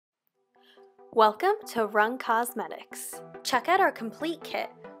Welcome to Rungh Cosmetics. Check out our complete kit,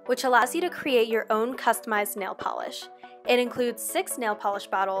 which allows you to create your own customized nail polish. It includes 6 nail polish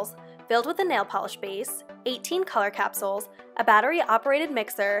bottles filled with a nail polish base, 18 color capsules, a battery-operated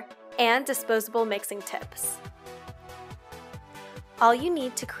mixer, and disposable mixing tips. All you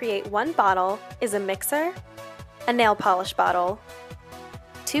need to create one bottle is a mixer, a nail polish bottle,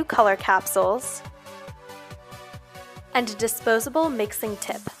 2 color capsules, and a disposable mixing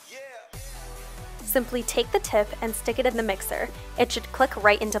tip. Simply take the tip and stick it in the mixer. It should click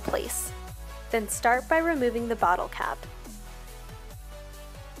right into place. Then start by removing the bottle cap.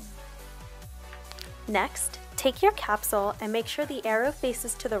 Next, take your capsule and make sure the arrow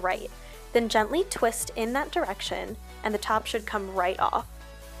faces to the right. Then gently twist in that direction and the top should come right off.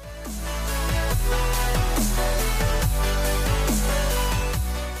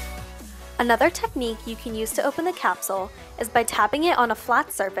 Another technique you can use to open the capsule is by tapping it on a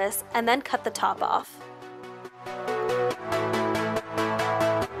flat surface and then cut the top off.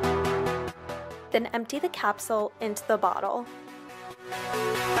 Then empty the capsule into the bottle.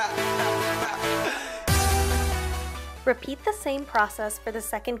 Repeat the same process for the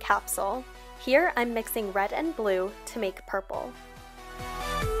second capsule. Here I'm mixing red and blue to make purple.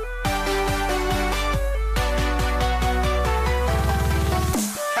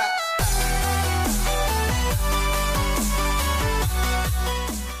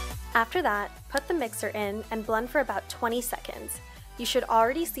 After that, put the mixer in and blend for about 20 seconds. You should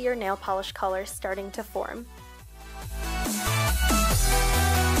already see your nail polish color starting to form.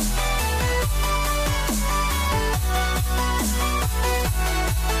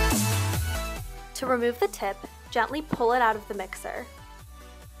 To remove the tip, gently pull it out of the mixer.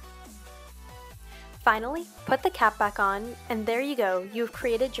 Finally, put the cap back on, and there you go, you've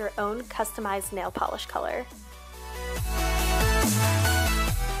created your own customized nail polish color.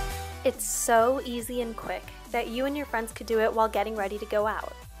 It's so easy and quick that you and your friends could do it while getting ready to go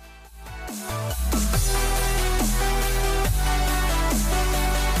out.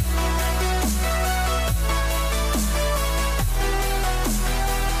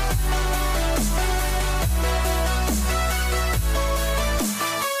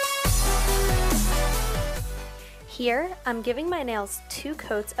 Here, I'm giving my nails 2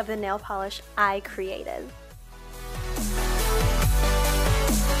 coats of the nail polish I created.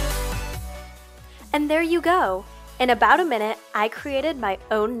 And there you go! In about a minute, I created my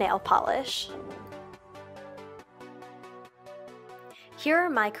own nail polish. Here are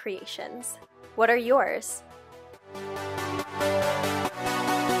my creations. What are yours?